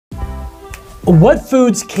What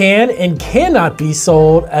foods can and cannot be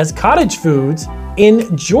sold as cottage foods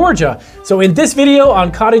in Georgia? So in this video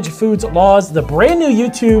on Cottage Food Laws, the brand new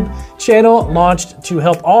YouTube channel launched to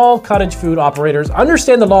help all cottage food operators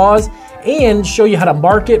understand the laws and show you how to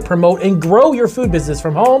market, promote, and grow your food business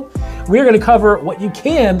from home. We're going to cover what you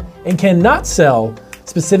can and cannot sell,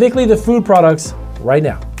 specifically the food products, right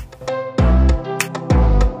now.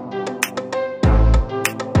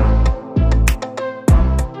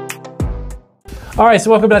 All right,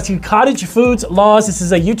 so welcome back to Cottage Food Laws. This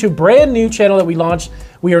is a YouTube brand new channel that we launched.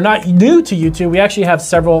 We are not new to YouTube. We actually have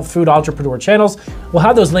several food entrepreneur channels. We'll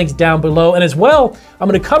have those links down below. And as well, I'm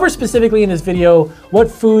gonna cover specifically in this video,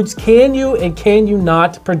 what foods can you and can you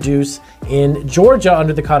not produce in Georgia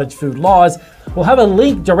under the Cottage Food Laws. We'll have a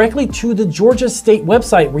link directly to the Georgia state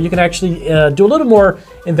website where you can actually do a little more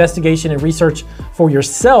investigation and research for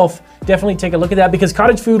yourself. Definitely take a look at that because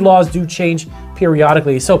cottage food laws do change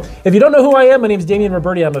periodically. So if you don't know who I am, my name is Damian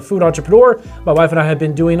Roberti. I'm a food entrepreneur. My wife and I have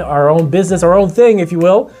been doing our own business, our own thing, if you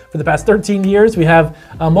will, for the past 13 years. We have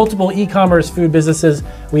multiple e-commerce food businesses.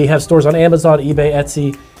 We have stores on Amazon, eBay,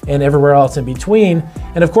 Etsy, and everywhere else in between.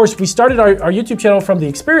 And of course, we started our YouTube channel from the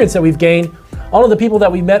experience that we've gained. All of the people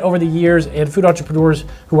that we met over the years and food entrepreneurs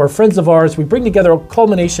who are friends of ours, we bring together a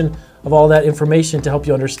culmination of all that information to help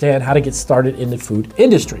you understand how to get started in the food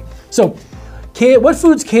industry. So, what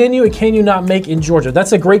foods can you and can you not make in Georgia?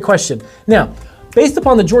 That's a great question. Now, based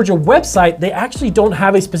upon the Georgia website, they actually don't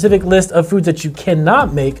have a specific list of foods that you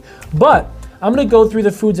cannot make, but I'm gonna go through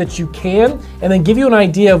the foods that you can and then give you an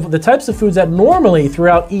idea of the types of foods that normally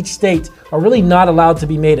throughout each state are really not allowed to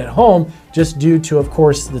be made at home, just due to, of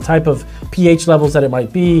course, the type of pH levels that it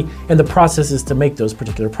might be and the processes to make those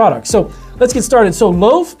particular products. So let's get started. So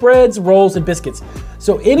loaf, breads, rolls, and biscuits.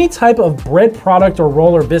 So any type of bread product or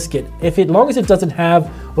roll or biscuit, as long as it doesn't have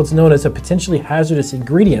what's known as a potentially hazardous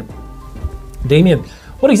ingredient. Damian,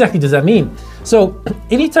 what exactly does that mean? So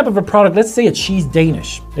any type of a product, let's say a cheese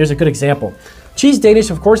Danish. There's a good example. Cheese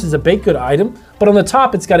Danish, of course, is a baked good item, but on the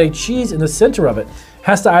top, it's got a cheese in the center of it.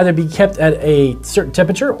 Has to either be kept at a certain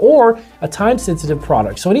temperature or a time-sensitive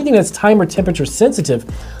product. So anything that's time or temperature sensitive,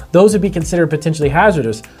 those would be considered potentially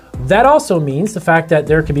hazardous. That also means the fact that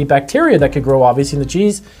there could be bacteria that could grow, obviously, in the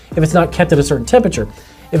cheese if it's not kept at a certain temperature.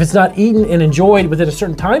 If it's not eaten and enjoyed within a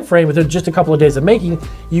certain time frame, within just a couple of days of making,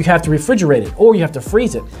 you have to refrigerate it or you have to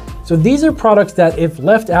freeze it. So these are products that if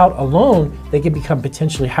left out alone, they can become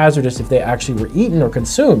potentially hazardous if they actually were eaten or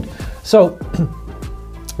consumed. So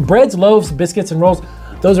breads, loaves, biscuits, and rolls,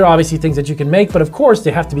 those are obviously things that you can make, but of course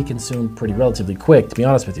they have to be consumed pretty relatively quick, to be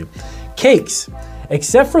honest with you. Cakes,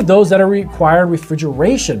 except for those that are required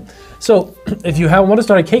refrigeration. So if you want to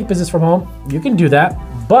start a cake business from home, you can do that,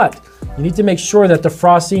 but you need to make sure that the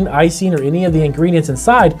frosting, icing, or any of the ingredients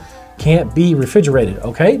inside can't be refrigerated,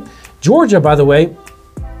 okay? Georgia, by the way,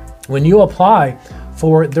 when you apply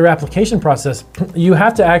for their application process, you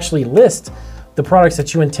have to actually list the products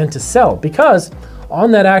that you intend to sell, because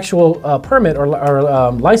on that actual permit or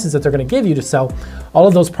license that they're gonna give you to sell, all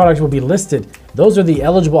of those products will be listed. Those are the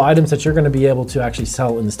eligible items that you're gonna be able to actually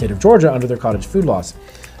sell in the state of Georgia under their cottage food laws.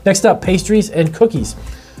 Next up, pastries and cookies.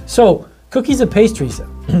 So cookies and pastries,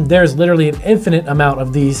 there's literally an infinite amount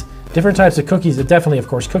of these different types of cookies. And definitely, of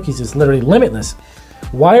course, cookies is literally limitless.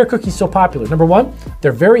 Why are cookies so popular? Number one,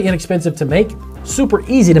 they're very inexpensive to make, super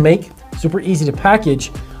easy to make, super easy to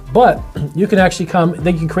package, but you can actually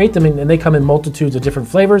they can create them and they come in multitudes of different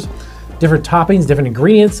flavors, different toppings, different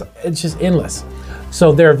ingredients. It's just endless.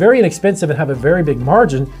 So they're very inexpensive and have a very big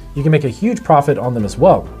margin. You can make a huge profit on them as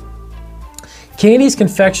well. Candies,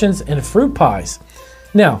 confections, and fruit pies.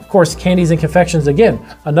 Now, of course, candies and confections, again,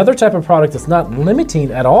 another type of product that's not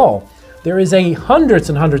limiting at all. There is hundreds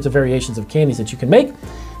and hundreds of variations of candies that you can make.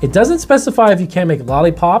 It doesn't specify if you can't make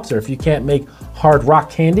lollipops or if you can't make hard rock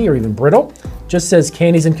candy or even brittle. It just says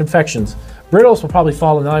candies and confections. Brittles will probably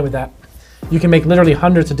fall in line with that. You can make literally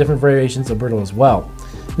hundreds of different variations of brittle as well.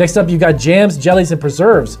 Next up, you've got jams, jellies, and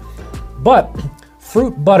preserves. But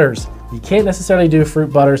fruit butters, you can't necessarily do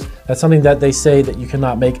fruit butters. That's something that they say that you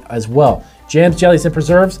cannot make as well. Jams, jellies, and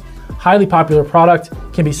preserves, highly popular product,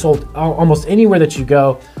 can be sold almost anywhere that you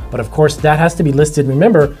go, but of course that has to be listed.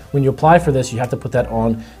 Remember, when you apply for this, you have to put that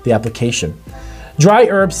on the application. Dry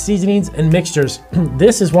herbs, seasonings, and mixtures.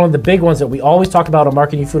 This is one of the big ones that we always talk about on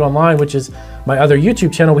Marketing Food Online, which is my other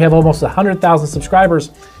YouTube channel. We have almost 100,000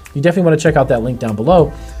 subscribers. You definitely want to check out that link down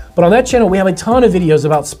below. But on that channel, we have a ton of videos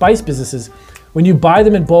about spice businesses. When you buy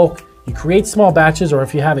them in bulk, you create small batches, or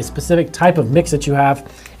if you have a specific type of mix that you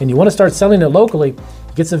have and you want to start selling it locally,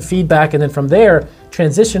 get some feedback, and then from there,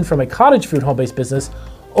 transition from a cottage food home-based business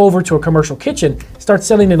over to a commercial kitchen, start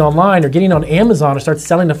selling it online or getting on Amazon or start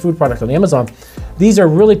selling a food product on Amazon. These are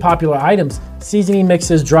really popular items. Seasoning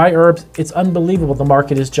mixes, dry herbs, it's unbelievable. The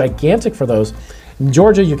market is gigantic for those. In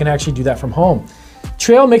Georgia, you can actually do that from home.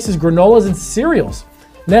 Trail mixes, granolas, and cereals.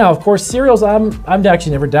 Now, of course, cereals, I've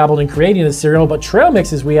actually never dabbled in creating a cereal, but trail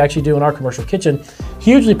mixes we actually do in our commercial kitchen.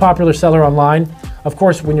 Hugely popular seller online. Of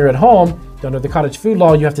course, when you're at home, under the Cottage Food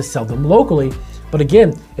Law, you have to sell them locally. But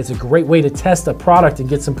again, it's a great way to test a product and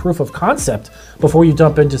get some proof of concept before you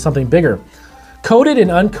dump into something bigger. Coated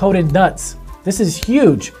and uncoated nuts. This is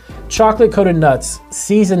huge. Chocolate coated nuts,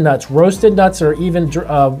 seasoned nuts, or even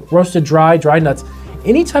roasted dry nuts.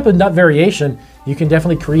 Any type of nut variation you can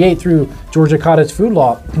definitely create through Georgia Cottage Food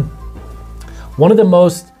Law. One of the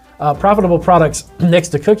most profitable products next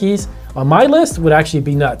to cookies on my list would actually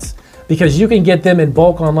be nuts, because you can get them in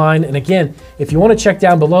bulk online. And again, if you want to check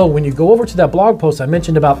down below, when you go over to that blog post I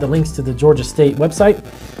mentioned about the links to the Georgia State website,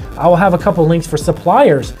 I will have a couple links for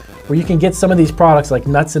suppliers where you can get some of these products like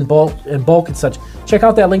nuts in bulk and such. Check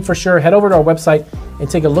out that link for sure. Head over to our website and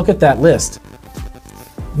take a look at that list.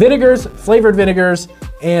 Vinegars, flavored vinegars,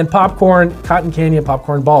 and popcorn, cotton candy, and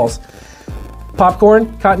popcorn balls.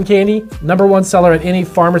 Popcorn, cotton candy, #1 seller at any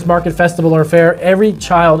farmer's market, festival, or fair. Every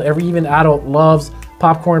child, every even adult loves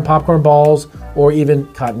popcorn, popcorn balls, or even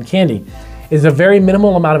cotton candy. It's a very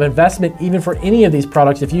minimal amount of investment even for any of these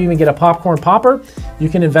products. If you even get a popcorn popper, you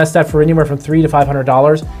can invest that for anywhere from $300 to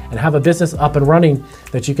 $500 and have a business up and running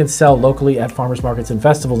that you can sell locally at farmers markets and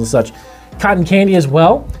festivals and such. Cotton candy as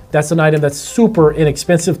well. That's an item that's super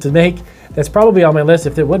inexpensive to make. That's probably on my list.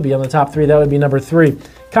 If it would be on the top 3, that would be #3.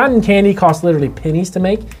 Cotton candy costs literally pennies to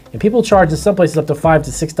make, and people charge in some places up to $5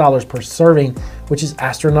 to $6 per serving, which is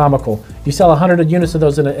astronomical. You sell 100 units of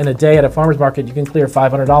those in a day at a farmer's market, you can clear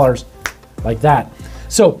 $500 like that.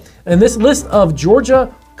 So in this list of Georgia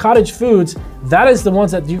cottage foods, that is the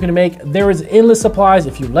ones that you can make. There is endless supplies.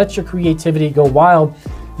 If you let your creativity go wild,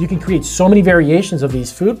 you can create so many variations of these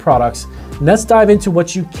food products. And let's dive into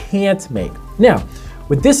what you can't make. Now,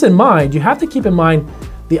 with this in mind, you have to keep in mind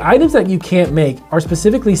the items that you can't make are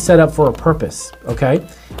specifically set up for a purpose, okay?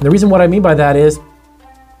 And the reason what I mean by that is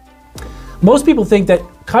most people think that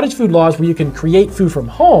cottage food laws where you can create food from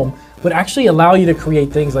home would actually allow you to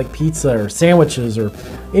create things like pizza or sandwiches or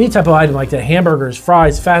any type of item like that, hamburgers,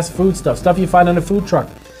 fries, fast food stuff you find on a food truck.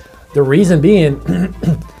 The reason being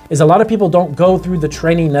is a lot of people don't go through the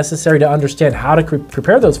training necessary to understand how to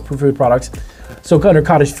prepare those food products. So under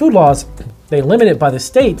cottage food laws, they limit it by the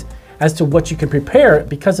state as to what you can prepare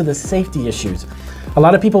because of the safety issues. A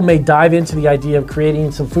lot of people may dive into the idea of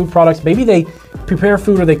creating some food products. Maybe they prepare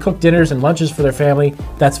food or they cook dinners and lunches for their family.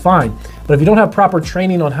 That's fine. But if you don't have proper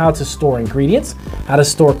training on how to store ingredients, how to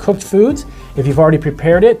store cooked foods, if you've already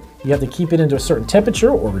prepared it, you have to keep it into a certain temperature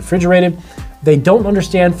or refrigerated. They don't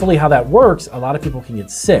understand fully how that works. A lot of people can get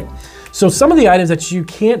sick. So some of the items that you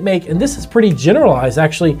can't make, and this is pretty generalized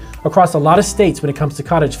actually across a lot of states when it comes to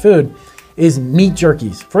cottage food, is meat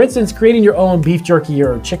jerkies. For instance, creating your own beef jerky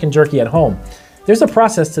or chicken jerky at home. There's a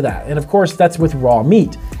process to that. And of course, that's with raw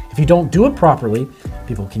meat. If you don't do it properly,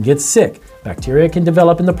 people can get sick. Bacteria can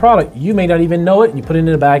develop in the product. You may not even know it, and you put it in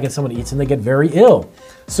a bag and someone eats and they get very ill.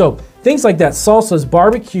 So things like that, salsas,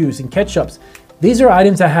 barbecues, and ketchups, these are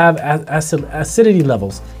items that have acidity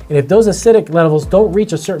levels. And if those acidic levels don't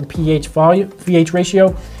reach a certain pH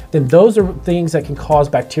ratio, then those are things that can cause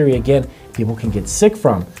bacteria again, people can get sick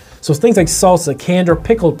from. So things like salsa, canned or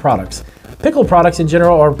pickled products. Pickled products in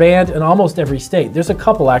general are banned in almost every state. There's a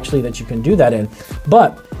couple actually that you can do that in.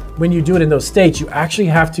 But when you do it in those states, you actually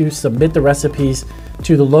have to submit the recipes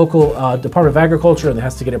to the local Department of Agriculture and it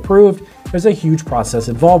has to get approved. There's a huge process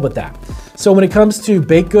involved with that. So when it comes to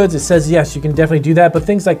baked goods, it says yes, you can definitely do that. But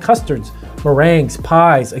things like custards, meringues,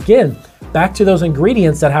 pies, again, back to those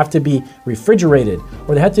ingredients that have to be refrigerated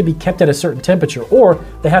or they have to be kept at a certain temperature or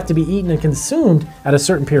they have to be eaten and consumed at a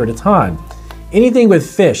certain period of time. Anything with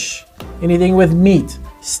fish, anything with meat,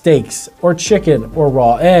 steaks or chicken or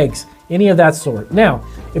raw eggs, any of that sort. Now,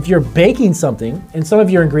 if you're baking something and some of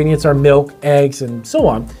your ingredients are milk, eggs, and so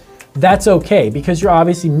on, that's okay because you're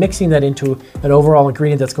obviously mixing that into an overall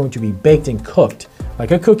ingredient that's going to be baked and cooked,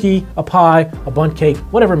 like a cookie, a pie, a bundt cake,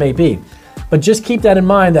 whatever it may be. But just keep that in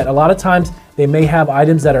mind that a lot of times they may have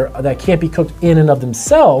items that can't be cooked in and of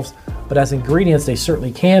themselves, but as ingredients, they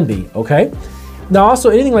certainly can be, okay? Now also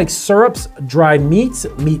anything like syrups, dried meats,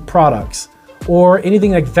 meat products, or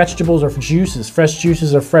anything like vegetables or juices, fresh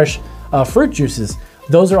juices or fresh fruit juices.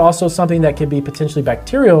 Those are also something that can be potentially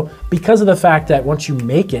bacterial because of the fact that once you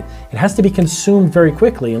make it, it has to be consumed very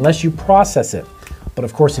quickly unless you process it. But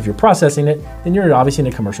of course, if you're processing it, then you're obviously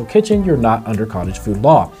in a commercial kitchen, you're not under cottage food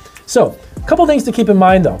law. So a couple things to keep in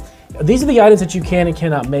mind though. These are the items that you can and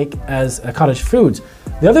cannot make as Cottage Foods.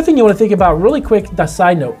 The other thing you want to think about really quick, the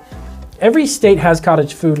side note, every state has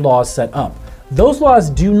cottage food laws set up. Those laws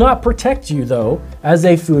do not protect you though as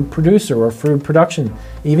a food producer or food production,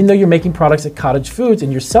 even though you're making products at Cottage Foods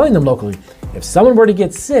and you're selling them locally. If someone were to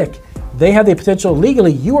get sick, they have the potential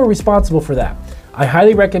legally, you are responsible for that. I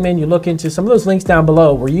highly recommend you look into some of those links down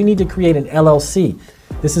below where you need to create an LLC.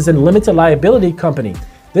 This is a limited liability company.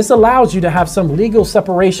 This allows you to have some legal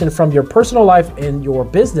separation from your personal life and your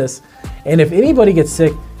business. And if anybody gets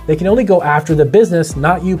sick, they can only go after the business,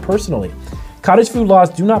 not you personally. Cottage food laws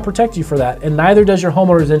do not protect you for that, and neither does your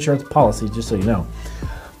homeowner's insurance policy, just so you know.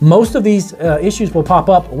 Most of these issues will pop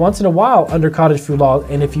up once in a while under cottage food law,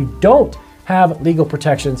 and if you don't have legal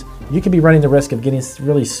protections, you can be running the risk of getting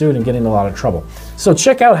really sued and getting in a lot of trouble. So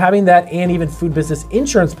check out having that and even food business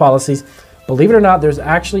insurance policies. Believe it or not, there's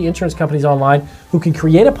actually insurance companies online who can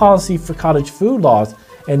create a policy for cottage food laws,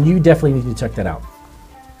 and you definitely need to check that out.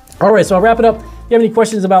 All right, so I'll wrap it up. If you have any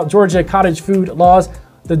questions about Georgia cottage food laws,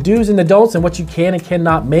 the do's and the don'ts, and what you can and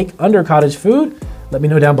cannot make under cottage food, let me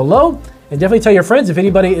know down below. And definitely tell your friends if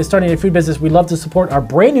anybody is starting a food business. We'd love to support our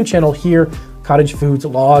brand new channel here, Cottage Foods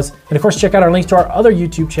Laws. And of course, check out our links to our other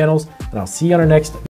YouTube channels, and I'll see you on our next